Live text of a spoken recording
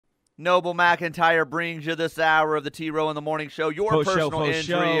Noble McIntyre brings you this hour of the T-Row in the Morning Show, your personal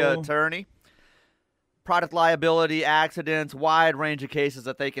injury attorney. Product liability, accidents, wide range of cases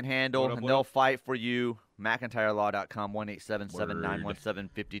that they can handle, and they'll fight for you. McIntyreLaw.com,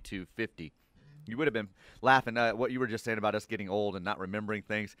 1-877-917-5250. You would have been laughing at what you were just saying about us getting old and not remembering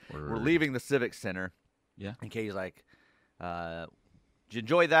things. We're leaving the Civic Center. Yeah. And Katie's like, did you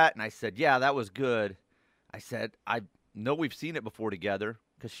enjoy that? And I said, yeah, that was good. I said, I know we've seen it before together,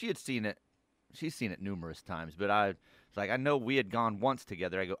 because she had seen it. She's seen it numerous times, but I was like, I know we had gone once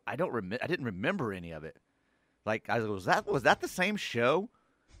together. I go, I didn't remember any of it. Like, I go, was that the same show?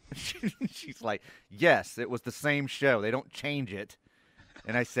 She's like, yes, it was the same show. They don't change it.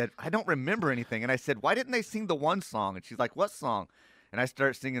 And I said, I don't remember anything. And I said, why didn't they sing the one song? And she's like, what song? And I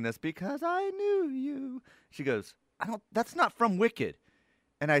start singing this, because I knew you. She goes, that's not from Wicked.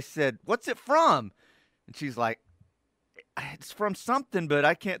 And I said, what's it from? And she's like, it's from something, but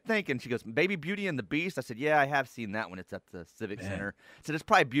I can't think. And she goes, Baby Beauty and the Beast. I said, yeah, I have seen that one. It's at the Civic Center. I said, it's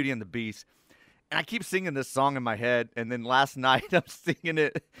probably Beauty and the Beast. And I keep singing this song in my head. And then last night I'm singing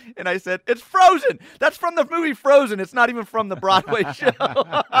it, and I said, it's Frozen. That's from the movie Frozen. It's not even from the Broadway show.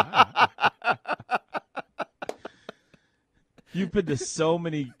 You've been to so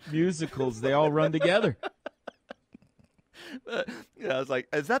many musicals. They all run together. Yeah, I was like,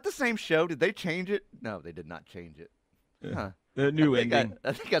 is that the same show? Did they change it? No, they did not change it. Huh. The new ending.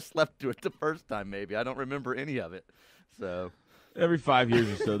 I think I slept through it the first time, maybe. I don't remember any of it. So every 5 years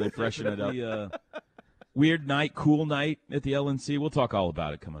or so, they freshen it up. Weird night, cool night at the LNC. We'll talk all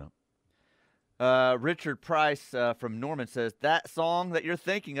about it coming up. Richard Price from Norman says, that song that you're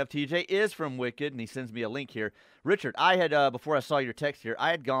thinking of, TJ, is from Wicked, and he sends me a link here. Richard, I had, before I saw your text here,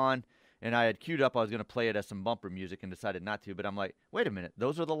 I had gone and I had queued up, I was going to play it as some bumper music and decided not to, but I'm like, wait a minute,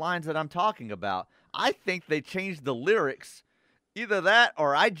 those are the lines that I'm talking about. I think they changed the lyrics. Either that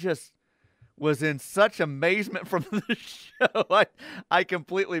or I just was in such amazement from the show. I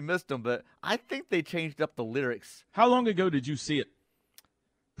completely missed them, but I think they changed up the lyrics. How long ago did you see it?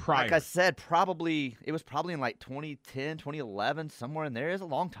 Prior. Like I said, it was probably in like 2010, 2011, somewhere in there. It was a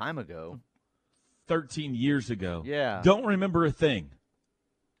long time ago. 13 years ago. Yeah. Don't remember a thing.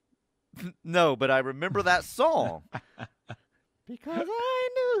 No, but I remember that song. Because I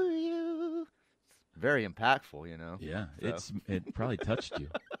knew you. Very impactful, you know. Yeah, so. It probably touched you.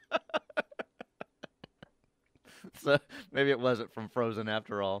 So maybe it wasn't from Frozen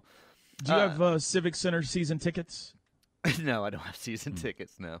after all. Do you have Civic Center season tickets? No, I don't have season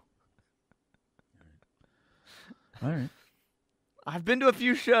tickets, no. All right. I've been to a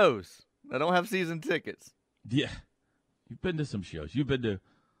few shows. I don't have season tickets. Yeah. You've been to some shows. You've been to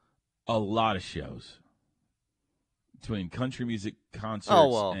a lot of shows. Between country music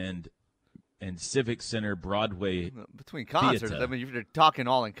concerts and Civic Center, Broadway. Between concerts, theater. I mean, if you're talking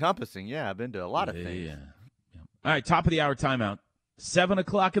all-encompassing, yeah, I've been to a lot of things. Yeah. All right, top of the hour timeout. 7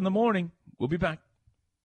 o'clock in the morning. We'll be back.